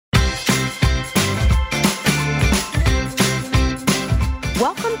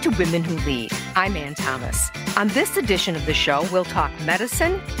to Women Who Lead. I'm Ann Thomas. On this edition of the show, we'll talk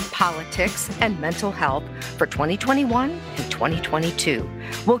medicine, politics, and mental health for 2021 and 2022.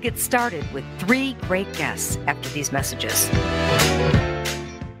 We'll get started with three great guests after these messages.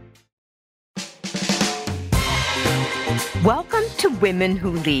 Welcome to Women Who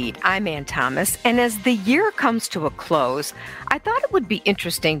Lead. I'm Ann Thomas, and as the year comes to a close, I thought it would be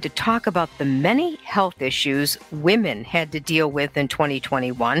interesting to talk about the many health issues women had to deal with in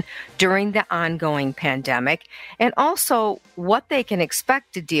 2021 during the ongoing pandemic, and also what they can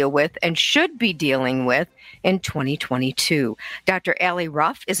expect to deal with and should be dealing with in 2022. Dr. Allie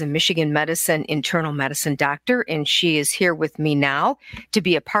Ruff is a Michigan Medicine internal medicine doctor, and she is here with me now to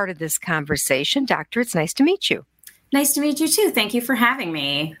be a part of this conversation. Doctor, it's nice to meet you. Nice to meet you too. Thank you for having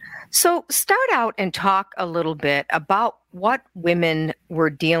me. So start out and talk a little bit about what women were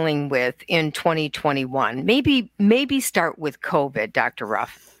dealing with in 2021. Maybe start with COVID, Dr.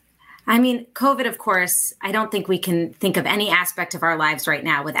 Ruff. I mean, COVID, of course, I don't think we can think of any aspect of our lives right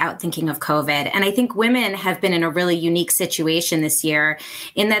now without thinking of COVID. And I think women have been in a really unique situation this year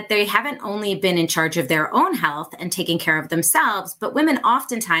in that they haven't only been in charge of their own health and taking care of themselves, but women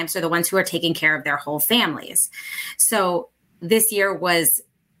oftentimes are the ones who are taking care of their whole families. So this year was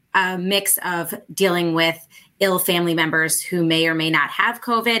a mix of dealing with ill family members who may or may not have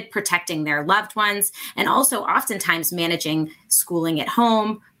COVID, protecting their loved ones, and also oftentimes managing schooling at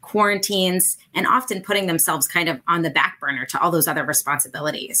home, quarantines, and often putting themselves kind of on the back burner to all those other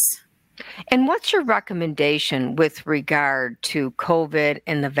responsibilities. And what's your recommendation with regard to COVID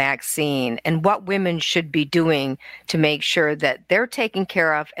and the vaccine and what women should be doing to make sure that they're taken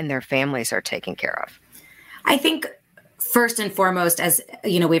care of and their families are taken care of? I think first and foremost, as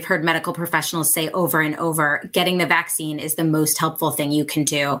you know, we've heard medical professionals say over and over, getting the vaccine is the most helpful thing you can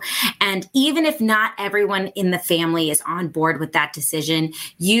do. And even if not everyone in the family is on board with that decision,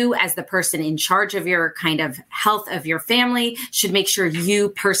 you as the person in charge of your kind of health of your family should make sure you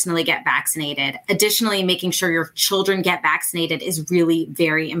personally get vaccinated. Additionally, making sure your children get vaccinated is really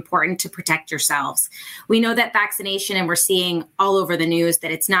very important to protect yourselves. We know that vaccination, and we're seeing all over the news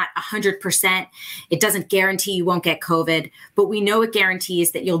that it's not 100%. It doesn't guarantee you won't get COVID. But we know it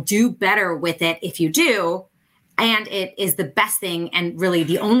guarantees that you'll do better with it if you do. And it is the best thing and really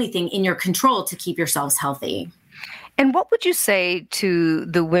the only thing in your control to keep yourselves healthy. And what would you say to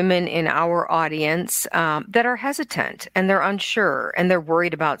the women in our audience that are hesitant and they're unsure and they're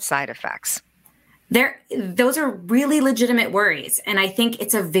worried about side effects? Those are really legitimate worries. And I think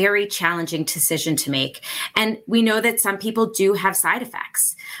it's a very challenging decision to make. And we know that some people do have side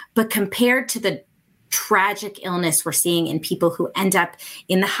effects. But compared to the tragic illness we're seeing in people who end up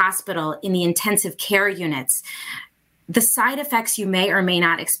in the hospital, in the intensive care units, the side effects you may or may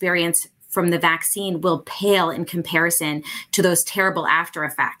not experience from the vaccine will pale in comparison to those terrible after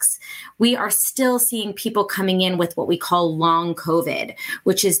effects. We are still seeing people coming in with what we call long COVID,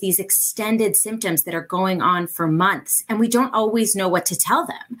 which is these extended symptoms that are going on for months, and we don't always know what to tell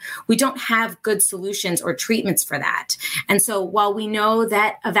them. We don't have good solutions or treatments for that. And so while we know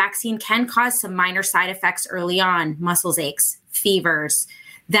that a vaccine can cause some minor side effects early on, muscle aches, fevers,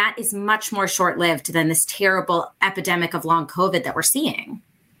 that is much more short-lived than this terrible epidemic of long COVID that we're seeing.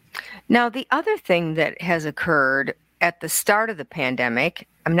 Now, the other thing that has occurred at the start of the pandemic,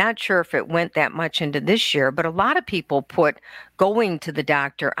 I'm not sure if it went that much into this year, but a lot of people put going to the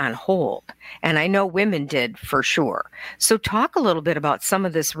doctor on hold. And I know women did for sure. So talk a little bit about some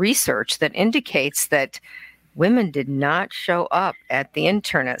of this research that indicates that women did not show up at the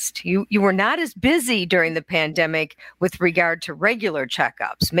internist. You were not as busy during the pandemic with regard to regular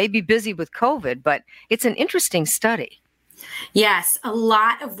checkups, maybe busy with COVID, but it's an interesting study. Yes, a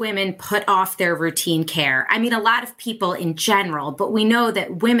lot of women put off their routine care. I mean, a lot of people in general, but we know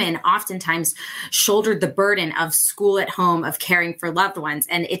that women oftentimes shouldered the burden of school at home, of caring for loved ones.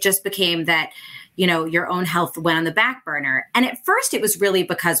 And it just became that, you know, your own health went on the back burner. And at first it was really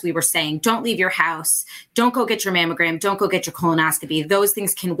because we were saying, don't leave your house, don't go get your mammogram, don't go get your colonoscopy. Those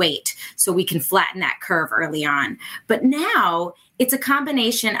things can wait so we can flatten that curve early on. But now it's a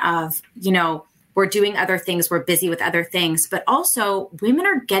combination of, you know, we're doing other things, we're busy with other things, but also women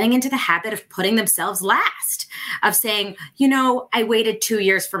are getting into the habit of putting themselves last, of saying, you know, I waited 2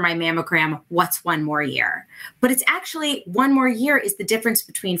 years for my mammogram, what's one more year? But it's actually 1 more year is the difference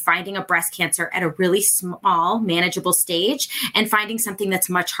between finding a breast cancer at a really small, manageable stage and finding something that's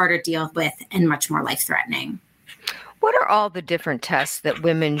much harder to deal with and much more life-threatening. What are all the different tests that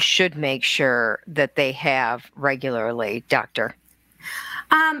women should make sure that they have regularly, doctor?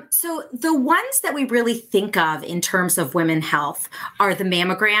 So the ones that we really think of in terms of women health are the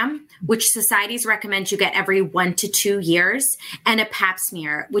mammogram, which societies recommend you get every 1 to 2 years, and a pap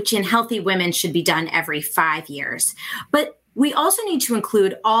smear, which in healthy women should be done every 5 years. But we also need to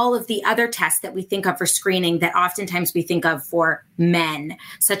include all of the other tests that we think of for screening that oftentimes we think of for men,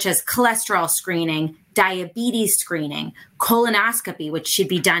 such as cholesterol screening, diabetes screening, colonoscopy, which should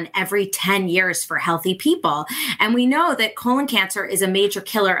be done every 10 years for healthy people. And we know that colon cancer is a major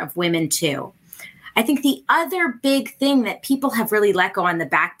killer of women too. I think the other big thing that people have really let go on the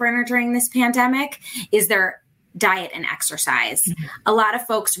back burner during this pandemic is their diet and exercise. Mm-hmm. A lot of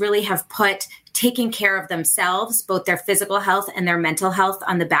folks really have put taking care of themselves, both their physical health and their mental health,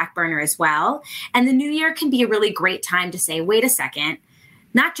 on the back burner as well. And the new year can be a really great time to say, wait a second,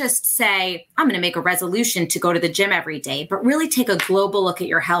 not just say, I'm going to make a resolution to go to the gym every day, but really take a global look at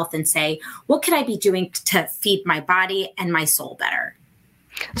your health and say, what could I be doing to feed my body and my soul better?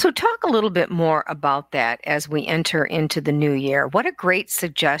 So talk a little bit more about that as we enter into the new year. What a great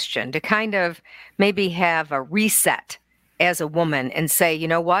suggestion to kind of maybe have a reset as a woman and say, you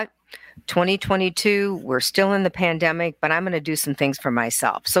know what? 2022, we're still in the pandemic, but I'm going to do some things for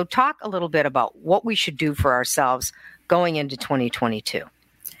myself. So talk a little bit about what we should do for ourselves going into 2022.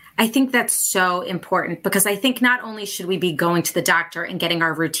 I think that's so important because I think not only should we be going to the doctor and getting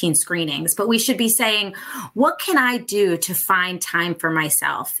our routine screenings, but we should be saying, what can I do to find time for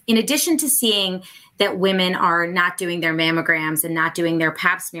myself? In addition to seeing that women are not doing their mammograms and not doing their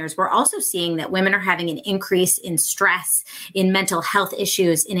pap smears, we're also seeing that women are having an increase in stress, in mental health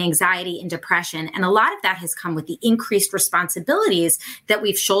issues, in anxiety and depression. And a lot of that has come with the increased responsibilities that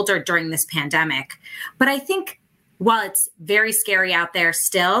we've shouldered during this pandemic. But I think while it's very scary out there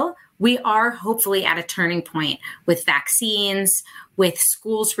still, we are hopefully at a turning point with vaccines, with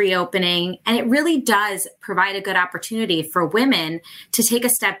schools reopening, and it really does provide a good opportunity for women to take a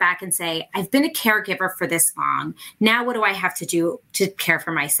step back and say, I've been a caregiver for this long. Now what do I have to do to care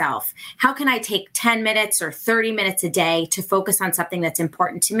for myself? How can I take 10 minutes or 30 minutes a day to focus on something that's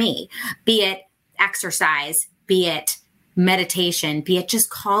important to me? Be it exercise, be it meditation, be it just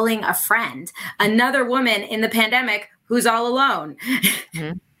calling a friend, another woman in the pandemic who's all alone.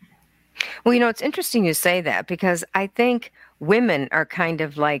 Mm-hmm. Well, you know, it's interesting you say that because I think women are kind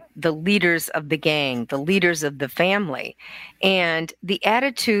of like the leaders of the gang, the leaders of the family. And the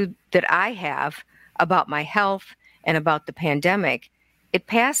attitude that I have about my health and about the pandemic, it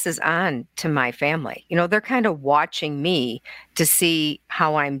passes on to my family. You know, they're kind of watching me to see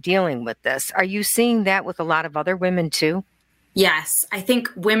how I'm dealing with this. Are you seeing that with a lot of other women too? Yes, I think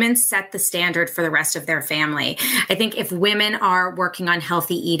women set the standard for the rest of their family. I think if women are working on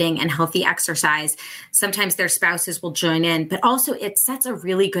healthy eating and healthy exercise, sometimes their spouses will join in, but also it sets a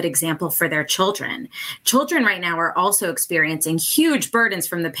really good example for their children. Children right now are also experiencing huge burdens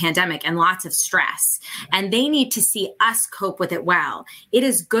from the pandemic and lots of stress, and they need to see us cope with it well. It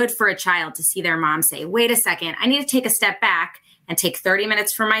is good for a child to see their mom say, wait a second, I need to take a step back and take 30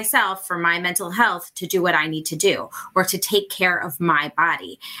 minutes for myself, for my mental health, to do what I need to do, or to take care of my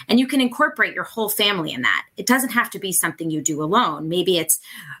body. And you can incorporate your whole family in that. It doesn't have to be something you do alone. Maybe it's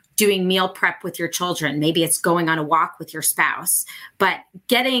doing meal prep with your children. Maybe it's going on a walk with your spouse. But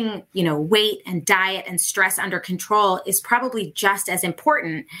getting, weight and diet and stress under control is probably just as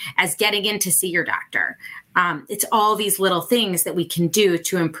important as getting in to see your doctor. It's all these little things that we can do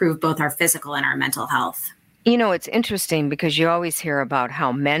to improve both our physical and our mental health. You know, it's interesting because you always hear about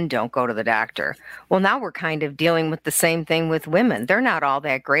how men don't go to the doctor. Well, now we're kind of dealing with the same thing with women. They're not all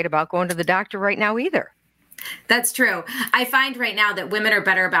that great about going to the doctor right now either. That's true. I find right now that women are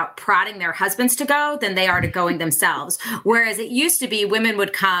better about prodding their husbands to go than they are to going themselves. Whereas it used to be women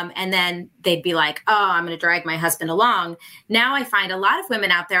would come and then they'd be like, oh, I'm going to drag my husband along. Now I find a lot of women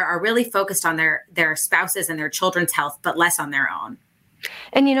out there are really focused on their spouses and their children's health, but less on their own.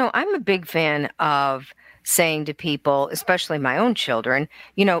 And, I'm a big fan of saying to people, especially my own children,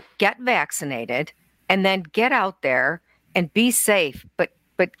 get vaccinated and then get out there and be safe, but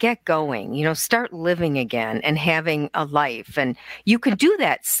get going, start living again and having a life. And you can do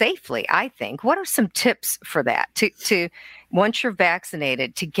that safely, I think. What are some tips for that to once you're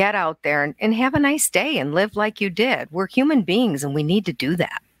vaccinated, to get out there and have a nice day and live like you did? We're human beings and we need to do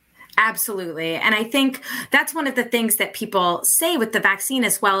that. Absolutely. And I think that's one of the things that people say with the vaccine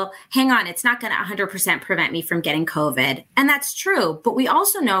as well. Hang on, it's not going to 100% prevent me from getting COVID. And that's true. But we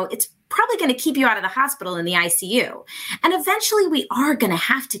also know it's probably going to keep you out of the hospital in the ICU. And eventually we are going to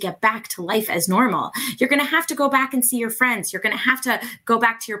have to get back to life as normal. You're going to have to go back and see your friends. You're going to have to go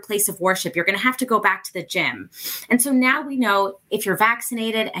back to your place of worship. You're going to have to go back to the gym. And so now we know if you're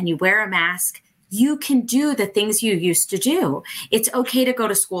vaccinated and you wear a mask, you can do the things you used to do. It's okay to go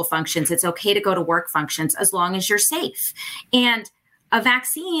to school functions. It's okay to go to work functions as long as you're safe. And a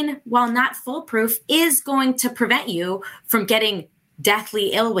vaccine, while not foolproof, is going to prevent you from getting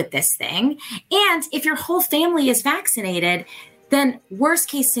deathly ill with this thing. And if your whole family is vaccinated, then worst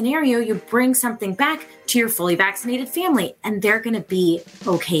case scenario, you bring something back to your fully vaccinated family and they're going to be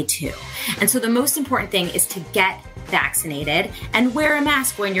okay too. And so the most important thing is to get vaccinated and wear a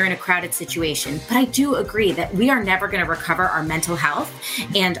mask when you're in a crowded situation. But I do agree that we are never going to recover our mental health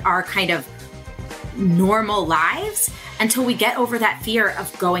and our kind of normal lives until we get over that fear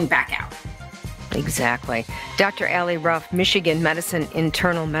of going back out. Exactly. Dr. Allie Ruff, Michigan Medicine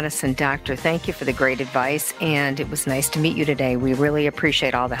Internal Medicine Doctor, thank you for the great advice, and it was nice to meet you today. We really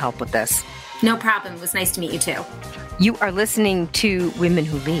appreciate all the help with this. No problem. It was nice to meet you too. You are listening to Women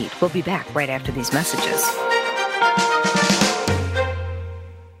Who Lead. We'll be back right after these messages.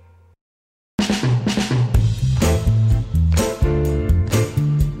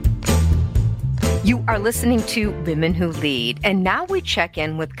 You are listening to Women Who Lead, and now we check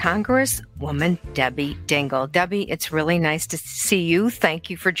in with Congresswoman Debbie Dingell. Debbie, it's really nice to see you. Thank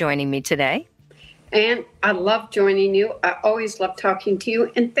you for joining me today. And I love joining you. I always love talking to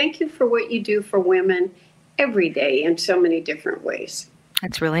you, and thank you for what you do for women every day in so many different ways.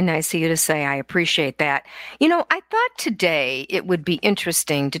 That's really nice of you to say. I appreciate that. You know, I thought today it would be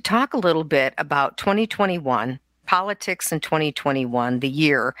interesting to talk a little bit about 2021, politics in 2021, the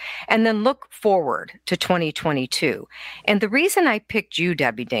year, and then look forward to 2022. And the reason I picked you,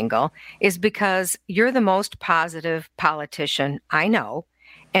 Debbie Dingell, is because you're the most positive politician I know,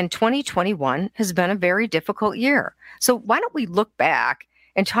 and 2021 has been a very difficult year. So why don't we look back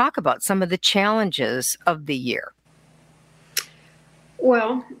and talk about some of the challenges of the year?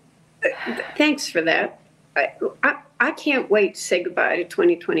 Well, thanks for that. I can't wait to say goodbye to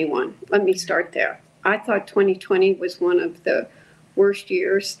 2021. Let me start there. I thought 2020 was one of the worst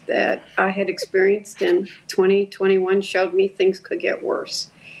years that I had experienced, and 2021 showed me things could get worse.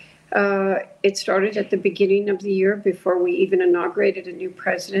 It started at the beginning of the year before we even inaugurated a new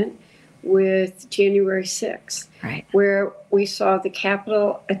president with January 6th, right, where we saw the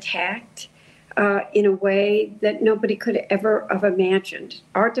Capitol attacked in a way that nobody could ever have imagined.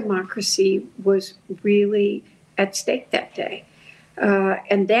 Our democracy was really at stake that day.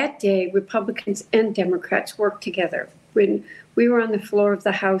 And that day, Republicans and Democrats worked together. When we were on the floor of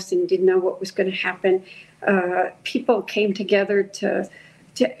the House and didn't know what was going to happen, people came together to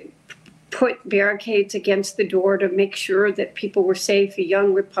put barricades against the door to make sure that people were safe. A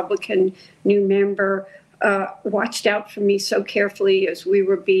young Republican new member watched out for me so carefully as we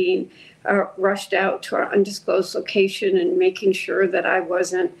were being rushed out to our undisclosed location and making sure that I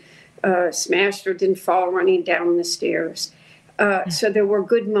wasn't smashed or didn't fall running down the stairs. So there were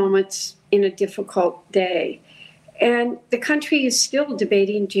good moments in a difficult day. And the country is still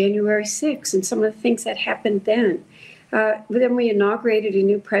debating January 6th and some of the things that happened then. Then we inaugurated a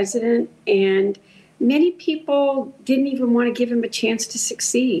new president, and many people didn't even want to give him a chance to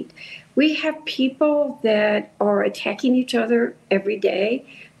succeed. We have people that are attacking each other every day.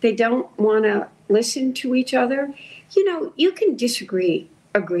 They don't want to listen to each other. You know, you can disagree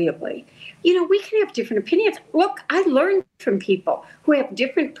agreeably. You know, we can have different opinions. Look, I learned from people who have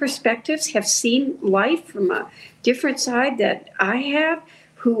different perspectives, have seen life from a different side that I have,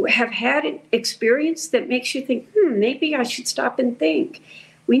 who have had an experience that makes you think, maybe I should stop and think.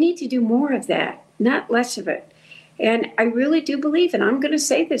 We need to do more of that, not less of it. And I really do believe, and I'm going to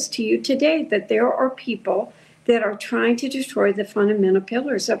say this to you today, that there are people that are trying to destroy the fundamental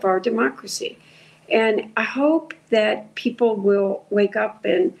pillars of our democracy. And I hope that people will wake up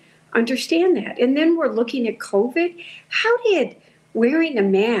and understand that. And then we're looking at COVID. How did wearing a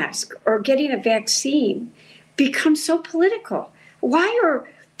mask or getting a vaccine become so political? Why are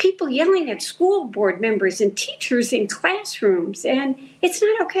people yelling at school board members and teachers in classrooms? And it's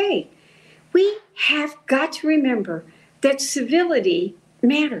not okay. We have got to remember that civility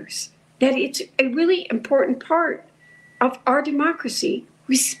matters, that it's a really important part of our democracy,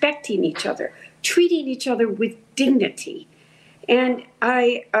 respecting each other, treating each other with dignity. And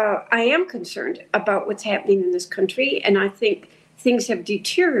I am concerned about what's happening in this country, and I think things have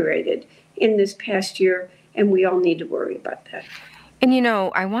deteriorated in this past year, and we all need to worry about that. And, you know,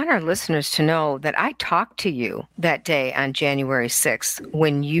 I want our listeners to know that I talked to you that day on January 6th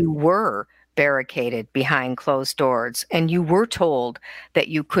when you were barricaded behind closed doors and you were told that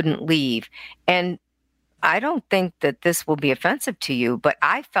you couldn't leave. And I don't think that this will be offensive to you, but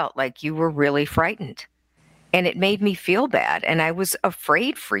I felt like you were really frightened. And it made me feel bad, and I was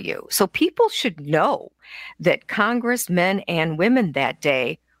afraid for you. So people should know that congressmen and women that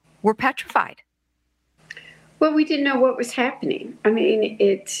day were petrified. Well, we didn't know what was happening. I mean,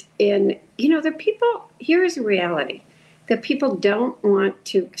 the people, here is a reality that people don't want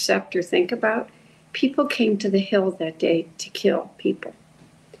to accept or think about. People came to the Hill that day to kill people.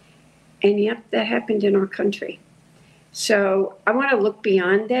 And yet that happened in our country. So I want to look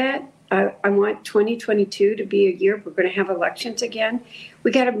beyond that. I want 2022 to be a year we're going to have elections again.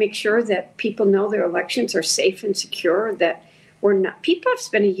 We got to make sure that people know their elections are safe and secure, that we're not. People have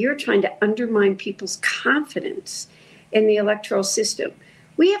spent a year trying to undermine people's confidence in the electoral system.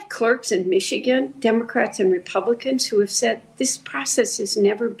 We have clerks in Michigan, Democrats and Republicans, who have said this process has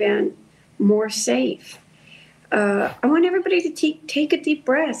never been more safe. I want everybody to take a deep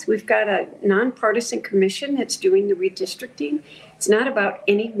breath. We've got a nonpartisan commission that's doing the redistricting. It's not about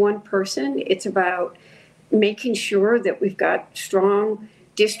any one person. It's about making sure that we've got strong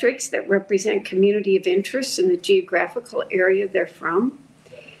districts that represent community of interest in the geographical area they're from.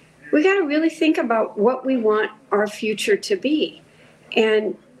 We got to really think about what we want our future to be.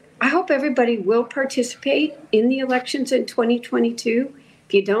 And I hope everybody will participate in the elections in 2022.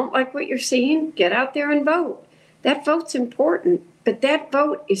 If you don't like what you're seeing, get out there and vote. That vote's important, but that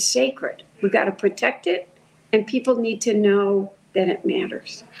vote is sacred. We've got to protect it, and people need to know that it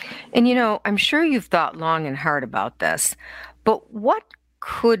matters. And, I'm sure you've thought long and hard about this, but what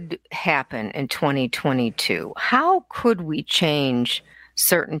could happen in 2022? How could we change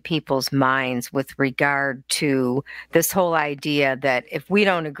certain people's minds with regard to this whole idea that if we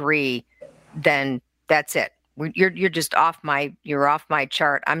don't agree, then that's it? You're just off my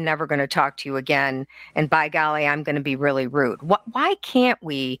chart. I'm never going to talk to you again. And by golly, I'm going to be really rude. Why can't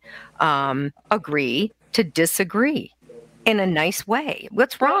we agree to disagree in a nice way?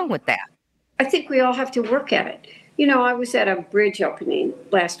 What's wrong with that? I think we all have to work at it. I was at a bridge opening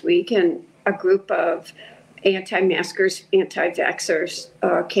last week, and a group of anti-maskers,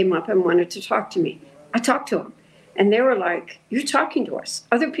 anti-vaxxers came up and wanted to talk to me. I talked to them, and they were like, "You're talking to us.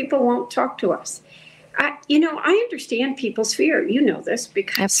 Other people won't talk to us." I understand people's fear. You know this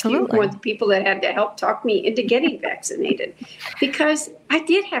because Absolutely. You were the people that had to help talk me into getting vaccinated. Because I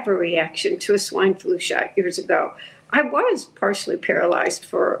did have a reaction to a swine flu shot years ago. I was partially paralyzed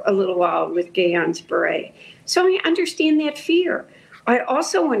for a little while with Guillain-Barré. So I understand that fear. I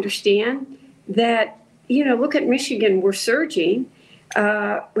also understand that, look at Michigan, we're surging.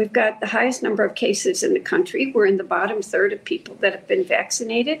 We've got the highest number of cases in the country. We're in the bottom third of people that have been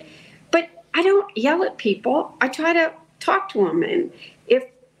vaccinated. But I don't yell at people. I try to talk to them. And if,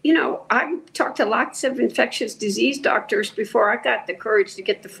 I talked to lots of infectious disease doctors before I got the courage to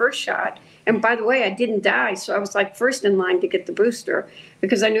get the first shot. And by the way, I didn't die. So I was like first in line to get the booster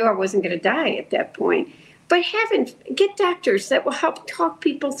because I knew I wasn't going to die at that point. But get doctors that will help talk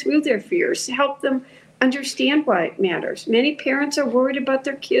people through their fears, help them understand why it matters. Many parents are worried about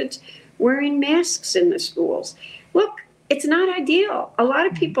their kids wearing masks in the schools. Look, it's not ideal. A lot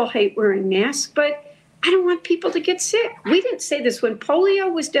of people hate wearing masks, but I don't want people to get sick. We didn't say this when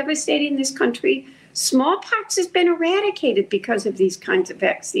polio was devastating this country. Smallpox has been eradicated because of these kinds of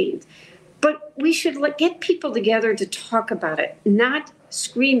vaccines. But we should get people together to talk about it, not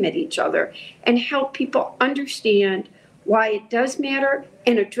scream at each other, and help people understand why it does matter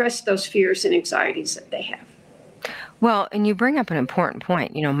and address those fears and anxieties that they have. Well, and you bring up an important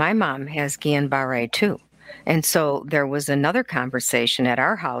point. My mom has Guillain-Barré too. And so there was another conversation at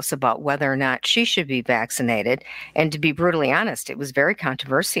our house about whether or not she should be vaccinated. And to be brutally honest, it was very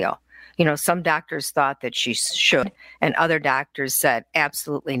controversial. Some doctors thought that she should, and other doctors said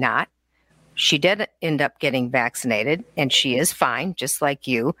absolutely not. She did end up getting vaccinated, and she is fine, just like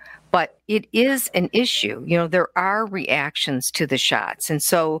you. But it is an issue. There are reactions to the shots. And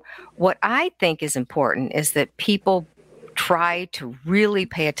so what I think is important is that people try to really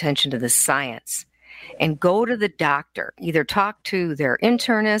pay attention to the science and go to the doctor, either talk to their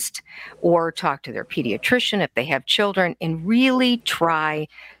internist or talk to their pediatrician if they have children, and really try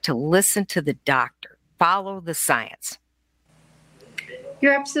to listen to the doctor, follow the science.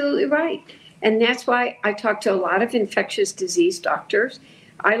 You're absolutely right. And that's why I talked to a lot of infectious disease doctors.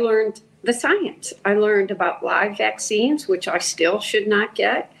 I learned the science. I learned about live vaccines, which I still should not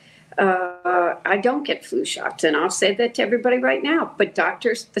get. I don't get flu shots, and I'll say that to everybody right now. But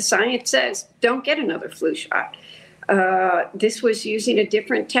doctors, the science says, don't get another flu shot. This was using a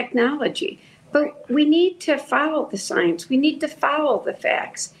different technology. But we need to follow the science. We need to follow the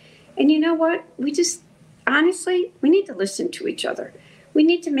facts. And you know what? Honestly, we need to listen to each other. We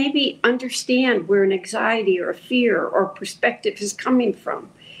need to maybe understand where an anxiety or a fear or perspective is coming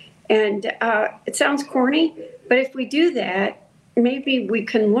from. And it sounds corny, but if we do that, maybe we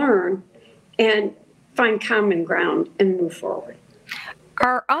can learn and find common ground and move forward.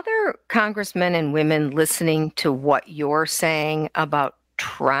 Are other congressmen and women listening to what you're saying about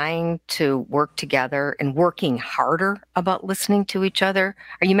trying to work together and working harder about listening to each other?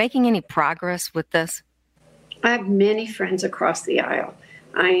 Are you making any progress with this? I have many friends across the aisle.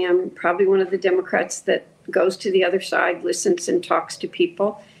 I am probably one of the Democrats that goes to the other side, listens and talks to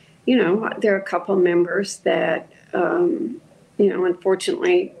people. There are a couple members that,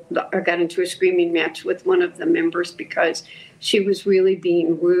 unfortunately, I got into a screaming match with one of the members because she was really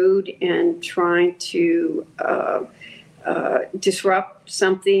being rude and trying to disrupt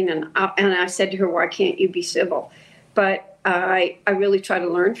something. And I said to her, why can't you be civil? But I really try to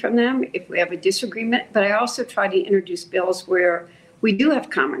learn from them if we have a disagreement. But I also try to introduce bills where we do have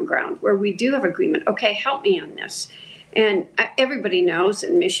common ground, where we do have agreement. Okay, help me on this. And everybody knows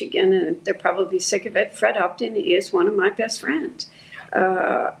in Michigan, and they're probably sick of it, Fred Upton is one of my best friends.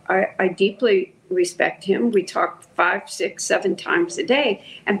 I deeply respect him. We talk 5, 6, 7 times a day.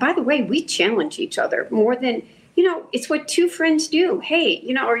 And by the way, we challenge each other more than, it's what two friends do. Hey,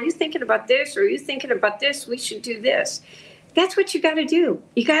 are you thinking about this? Or are you thinking about this? We should do this. That's what you got to do.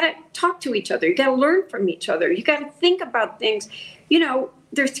 You got to talk to each other. You got to learn from each other. You got to think about things.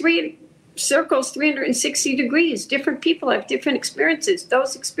 There are 3 circles, 360 degrees. Different people have different experiences.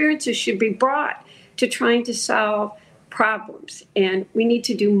 Those experiences should be brought to trying to solve problems. And we need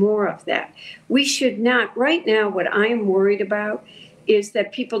to do more of that. We should not. Right now, what I am worried about is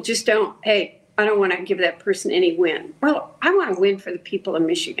that people just don't, hey, I don't want to give that person any win. Well, I want to win for the people of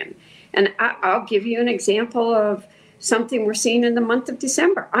Michigan. And I'll give you an example of something we're seeing in the month of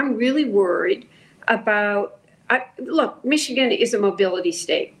December. I'm really worried about, look, Michigan is a mobility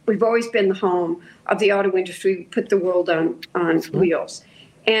state. We've always been the home of the auto industry. We put the world on wheels.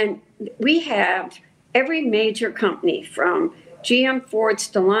 And we have every major company from GM, Ford,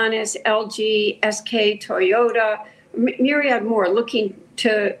 Stellantis, LG, SK, Toyota, myriad more looking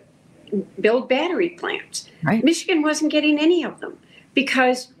to build battery plants. Right. Michigan wasn't getting any of them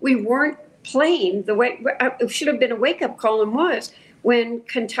because we weren't playing the way it should have been. A wake-up call and was when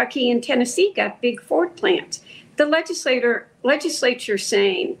Kentucky and Tennessee got big Ford plants. The legislature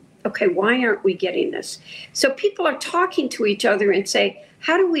saying, okay, why aren't we getting this? So people are talking to each other and say,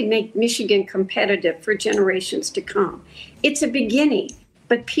 how do we make Michigan competitive for generations to come? It's a beginning,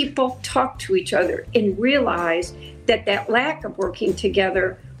 but people talk to each other and realize that lack of working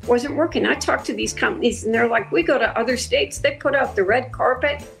together wasn't working. I talk to these companies and they're like, we go to other states, they put out the red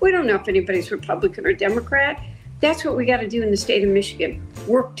carpet. We don't know if anybody's Republican or Democrat. That's what we got to do in the state of Michigan,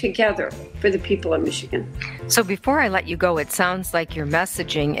 work together for the people of Michigan. So before I let you go, it sounds like your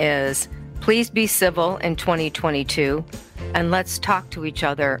messaging is, please be civil in 2022, and let's talk to each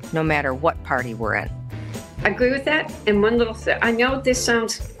other no matter what party we're in. I agree with that. And one little thing, I know this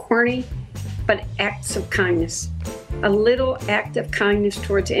sounds corny, but acts of kindness. A little act of kindness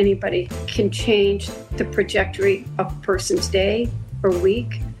towards anybody can change the trajectory of a person's day or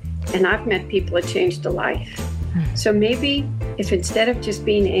week. And I've met people that changed a life. So maybe if instead of just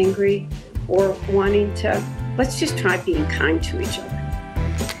being angry or wanting to, let's just try being kind to each other.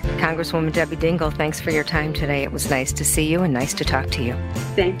 Congresswoman Debbie Dingell, thanks for your time today. It was nice to see you and nice to talk to you.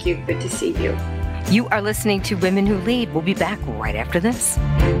 Thank you. Good to see you. You are listening to Women Who Lead. We'll be back right after this.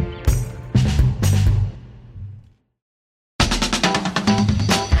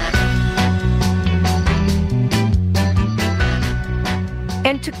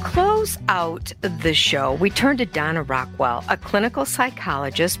 And to close out the show, we turn to Donna Rockwell, a clinical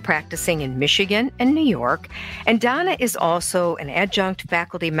psychologist practicing in Michigan and New York. And Donna is also an adjunct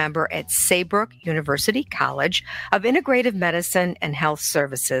faculty member at Saybrook University College of Integrative Medicine and Health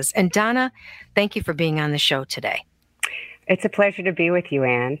Services. And Donna, thank you for being on the show today. It's a pleasure to be with you,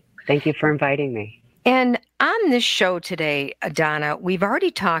 Ann. Thank you for inviting me. And on this show today, Donna, we've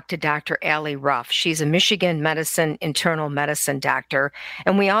already talked to Dr. Allie Ruff. She's a Michigan internal medicine doctor.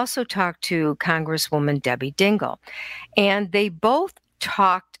 And we also talked to Congresswoman Debbie Dingell. And they both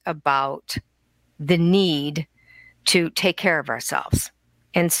talked about the need to take care of ourselves.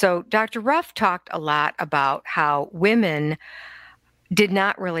 And so Dr. Ruff talked a lot about how women did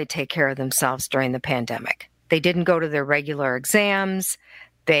not really take care of themselves during the pandemic. They didn't go to their regular exams.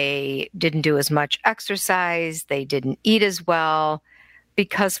 They didn't do as much exercise. They didn't eat as well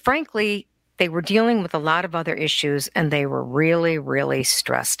because, frankly, they were dealing with a lot of other issues and they were really, really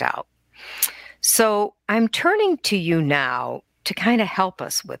stressed out. So I'm turning to you now to kind of help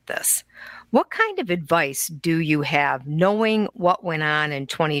us with this. What kind of advice do you have knowing what went on in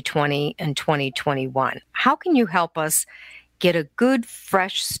 2020 and 2021? How can you help us get a good,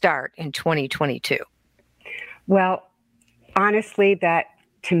 fresh start in 2022? Well, honestly, that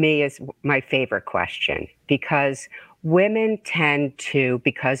to me is my favorite question, because women tend to,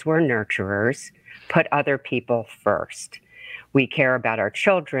 because we're nurturers, put other people first. We care about our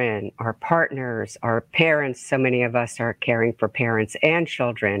children, our partners, our parents. So many of us are caring for parents and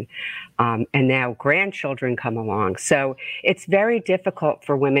children. And now grandchildren come along. So it's very difficult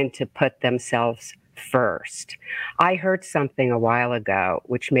for women to put themselves first. I heard something a while ago,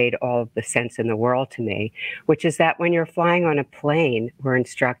 which made all of the sense in the world to me, which is that when you're flying on a plane, we're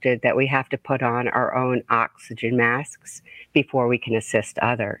instructed that we have to put on our own oxygen masks before we can assist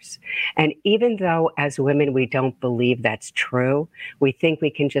others. And even though as women, we don't believe that's true, we think we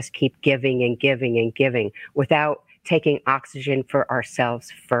can just keep giving and giving and giving without taking oxygen for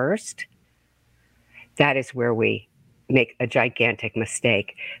ourselves first. That is where we make a gigantic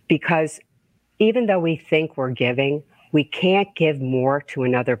mistake, because even though we think we're giving, we can't give more to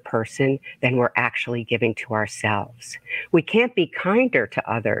another person than we're actually giving to ourselves. We can't be kinder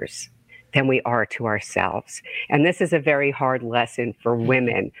to others than we are to ourselves. And this is a very hard lesson for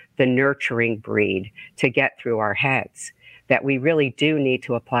women, the nurturing breed, to get through our heads, that we really do need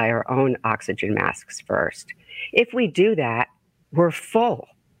to apply our own oxygen masks first. If we do that, we're full.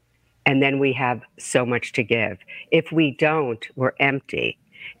 And then we have so much to give. If we don't, we're empty.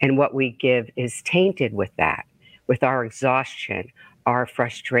 And what we give is tainted with that, with our exhaustion, our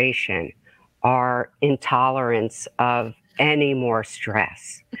frustration, our intolerance of any more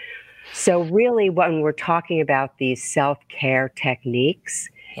stress. So really, when we're talking about these self-care techniques,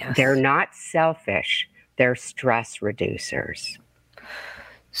 yes, they're not selfish, they're stress reducers.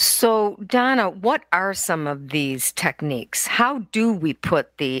 So, Donna, what are some of these techniques? How do we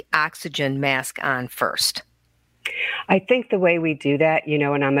put the oxygen mask on first? I think the way we do that,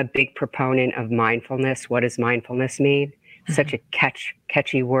 and I'm a big proponent of mindfulness. What does mindfulness mean? Mm-hmm. Such a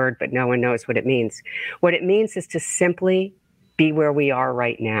catchy word, but no one knows what it means. What it means is to simply be where we are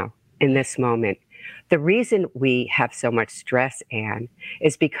right now in this moment. The reason we have so much stress, Anne,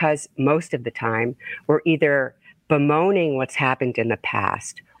 is because most of the time we're either bemoaning what's happened in the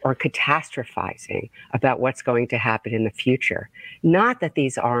past or catastrophizing about what's going to happen in the future. Not that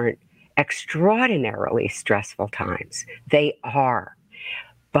these aren't extraordinarily stressful times. They are.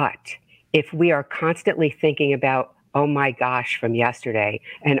 But if we are constantly thinking about, oh my gosh, from yesterday,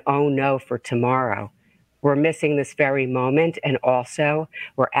 and oh no, for tomorrow, we're missing this very moment. And also,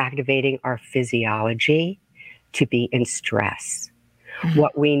 we're activating our physiology to be in stress. Mm-hmm.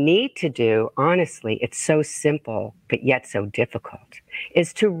 What we need to do, honestly, it's so simple, but yet so difficult,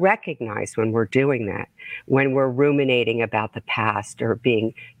 is to recognize when we're doing that, when we're ruminating about the past or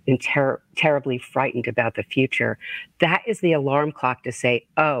being terribly frightened about the future. That is the alarm clock to say,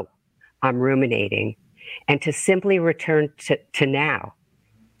 oh, I'm ruminating, and to simply return to now,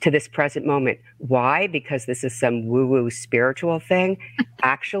 to this present moment. Why? Because this is some woo-woo spiritual thing?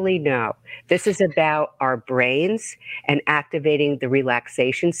 Actually, no. This is about our brains and activating the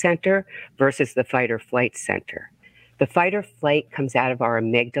relaxation center versus the fight or flight center. The fight or flight comes out of our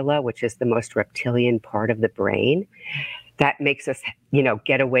amygdala, which is the most reptilian part of the brain. That makes us,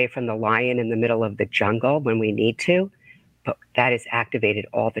 get away from the lion in the middle of the jungle when we need to. But that is activated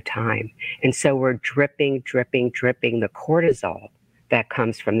all the time. And so we're dripping the cortisol that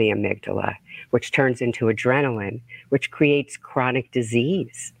comes from the amygdala, which turns into adrenaline, which creates chronic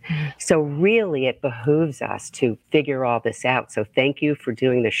disease. So really, it behooves us to figure all this out. So thank you for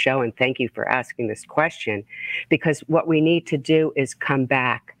doing the show, and thank you for asking this question, because what we need to do is come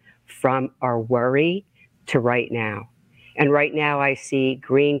back from our worry to right now. And right now, I see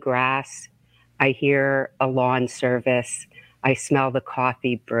green grass. I hear a lawn service. I smell the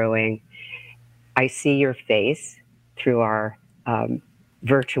coffee brewing. I see your face through our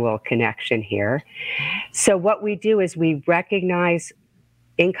virtual connection here. So what we do is we recognize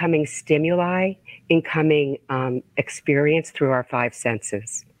incoming stimuli, incoming experience through our five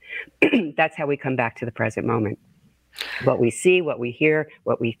senses. That's how we come back to the present moment. What we see, what we hear,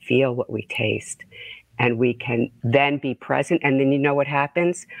 what we feel, what we taste. And we can then be present. And then you know what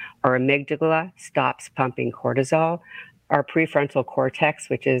happens? Our amygdala stops pumping cortisol. Our prefrontal cortex,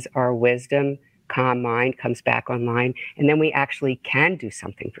 which is our wisdom, calm mind, comes back online, and then we actually can do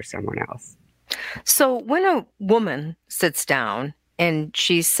something for someone else. So when a woman sits down and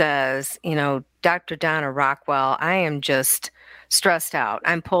she says, Dr. Donna Rockwell, I am just stressed out.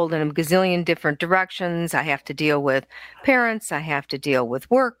 I'm pulled in a gazillion different directions. I have to deal with parents. I have to deal with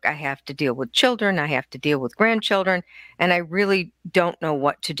work. I have to deal with children. I have to deal with grandchildren. And I really don't know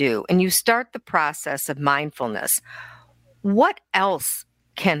what to do. And you start the process of mindfulness. What else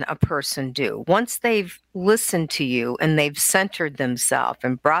can a person do once they've listened to you and they've centered themselves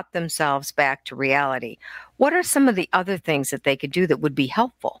and brought themselves back to reality? What are some of the other things that they could do that would be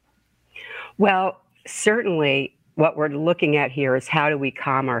helpful? Well, certainly what we're looking at here is how do we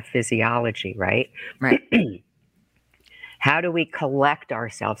calm our physiology, right? Right. How do we collect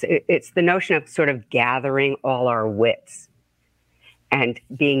ourselves? It's the notion of sort of gathering all our wits and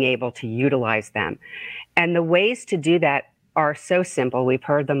being able to utilize them. And the ways to do that are so simple. We've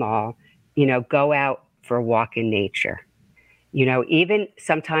heard them all. Go out for a walk in nature. Even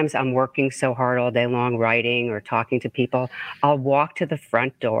sometimes I'm working so hard all day long, writing or talking to people, I'll walk to the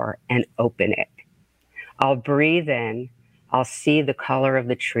front door and open it. I'll breathe in, I'll see the color of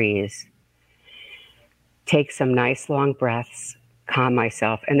the trees, take some nice long breaths, calm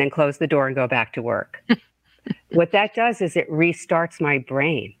myself, and then close the door and go back to work. What that does is it restarts my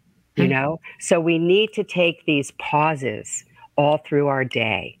brain, So we need to take these pauses all through our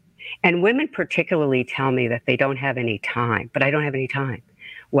day. And women particularly tell me that they don't have any time, but I don't have any time.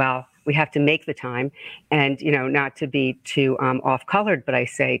 Well, we have to make the time. And, not to be too off-colored, but I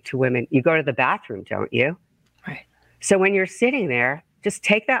say to women, you go to the bathroom, don't you? Right. So when you're sitting there, just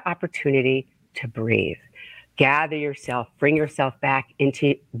take that opportunity to breathe. Gather yourself, bring yourself back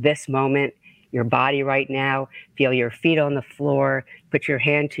into this moment, your body right now. Feel your feet on the floor, put your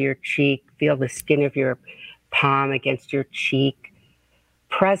hand to your cheek, feel the skin of your palm against your cheek.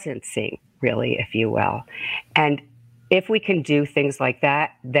 Presencing, really, if you will. And if we can do things like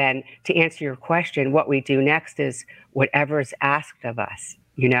that, then to answer your question, what we do next is whatever is asked of us,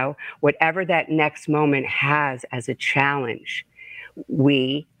 whatever that next moment has as a challenge,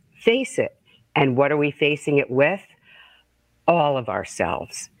 we face it. And what are we facing it with? All of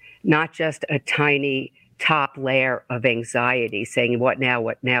ourselves, not just a tiny top layer of anxiety saying, what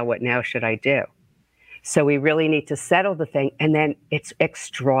now should I do? So we really need to settle the thing. And then it's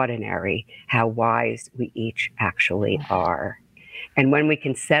extraordinary how wise we each actually are. And when we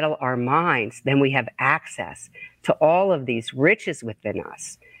can settle our minds, then we have access to all of these riches within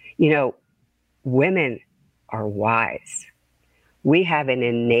us. Women are wise. We have an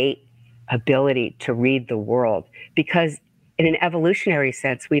innate ability to read the world because in an evolutionary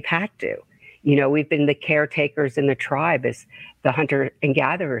sense, we've had to. We've been the caretakers in the tribe as the hunter and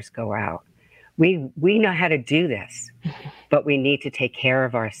gatherers go out. We know how to do this, but we need to take care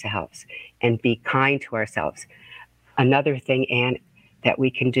of ourselves and be kind to ourselves. Another thing, Anne, that we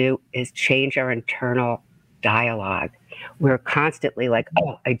can do is change our internal dialogue. We're constantly like,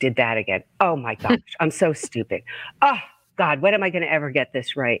 oh, I did that again. Oh my gosh, I'm so stupid. Oh God, when am I going to ever get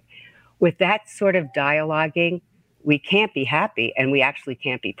this right? With that sort of dialoguing, we can't be happy and we actually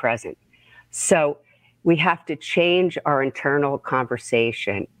can't be present. So we have to change our internal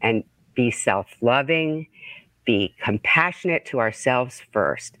conversation and be self-loving, be compassionate to ourselves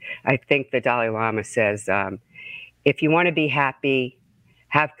first. I think the Dalai Lama says, if you want to be happy,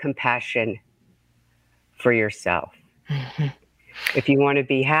 have compassion for yourself. Mm-hmm. If you want to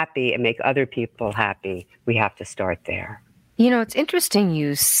be happy and make other people happy, we have to start there. It's interesting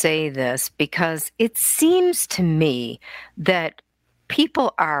you say this because it seems to me that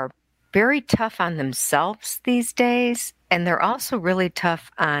people are very tough on themselves these days, and they're also really tough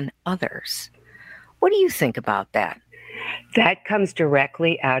on others. What do you think about that? That comes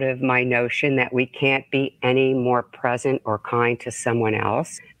directly out of my notion that we can't be any more present or kind to someone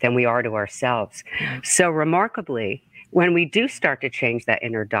else than we are to ourselves. So remarkably, when we do start to change that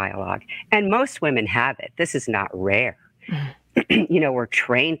inner dialogue, and most women have it, this is not rare. We're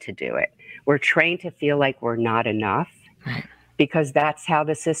trained to do it. We're trained to feel like we're not enough. Right. Because that's how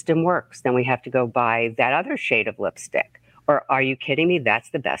the system works. Then we have to go buy that other shade of lipstick. Or are you kidding me?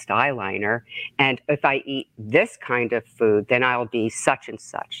 That's the best eyeliner. And if I eat this kind of food, then I'll be such and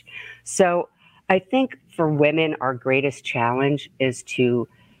such. So I think for women, our greatest challenge is to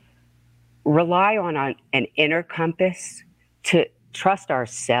rely on an inner compass, to trust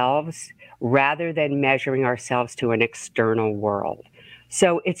ourselves rather than measuring ourselves to an external world.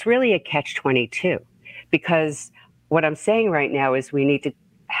 So it's really a catch-22 because what I'm saying right now is we need to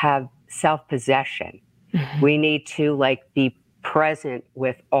have self-possession. Mm-hmm. We need to be present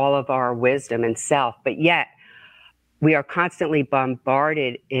with all of our wisdom and self, but yet we are constantly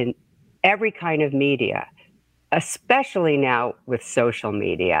bombarded in every kind of media, especially now with social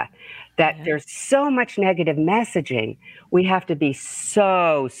media, that there's so much negative messaging. We have to be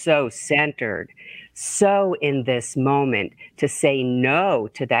so centered, so in this moment to say no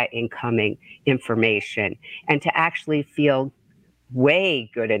to that incoming information and to actually feel way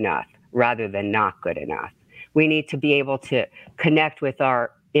good enough rather than not good enough. We need to be able to connect with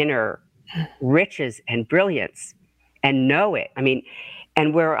our inner riches and brilliance and know it.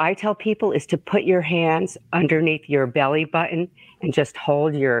 And where I tell people is to put your hands underneath your belly button and just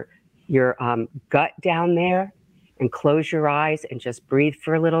hold your gut down there and close your eyes and just breathe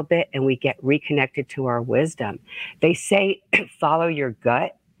for a little bit, and we get reconnected to our wisdom. They say follow your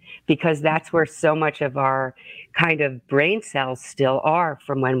gut, because that's where so much of our kind of brain cells still are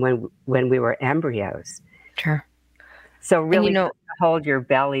from when we were embryos. Sure. So really hold your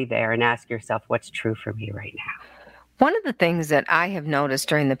belly there and ask yourself, what's true for me right now? One of the things that I have noticed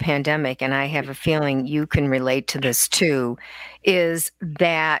during the pandemic, and I have a feeling you can relate to this too, is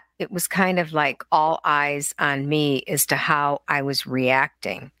that it was kind of like all eyes on me as to how I was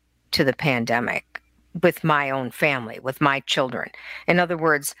reacting to the pandemic with my own family, with my children. In other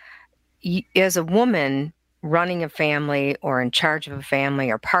words, as a woman running a family or in charge of a family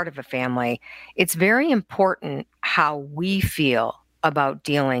or part of a family, it's very important how we feel about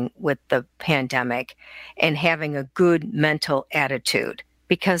dealing with the pandemic and having a good mental attitude,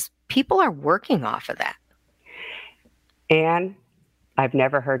 because people are working off of that. And I've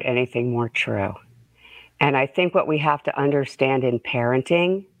never heard anything more true. And I think what we have to understand in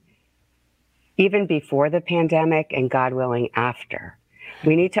parenting, even before the pandemic and God willing after,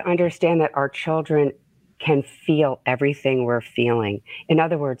 we need to understand that our children can feel everything we're feeling. In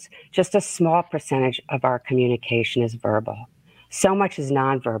other words, just a small percentage of our communication is verbal. So much is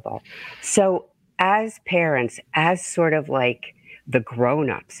nonverbal. So as parents, as sort of like the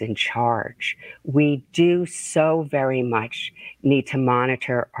grown-ups in charge, we do so very much need to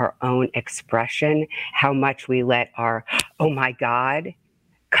monitor our own expression, how much we let our, oh my God,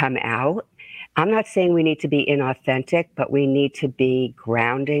 come out. I'm not saying we need to be inauthentic, but we need to be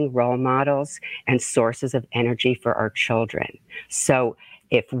grounding role models and sources of energy for our children. So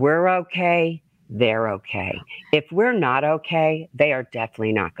if we're okay, they're okay. If we're not okay, they are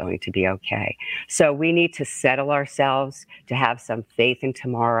definitely not going to be okay. So we need to settle ourselves, to have some faith in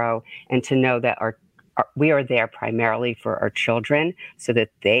tomorrow, and to know that we are there primarily for our children so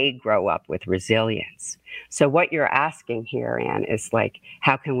that they grow up with resilience. So what you're asking here, Anne, is like,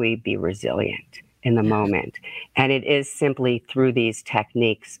 how can we be resilient in the moment? And it is simply through these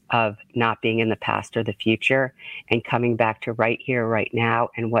techniques of not being in the past or the future and coming back to right here, right now,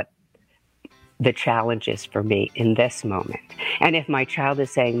 and what the challenge is for me in this moment. And if my child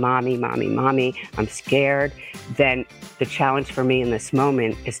is saying, mommy, mommy, mommy, I'm scared, then the challenge for me in this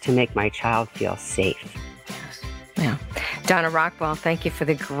moment is to make my child feel safe. Yeah. Donna Rockwell, thank you for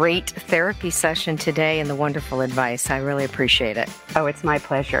the great therapy session today and the wonderful advice. I really appreciate it. Oh, it's my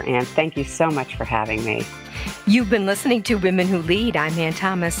pleasure, Anne. Thank you so much for having me. You've been listening to Women Who Lead. I'm Ann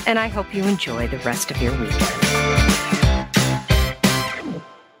Thomas, and I hope you enjoy the rest of your weekend.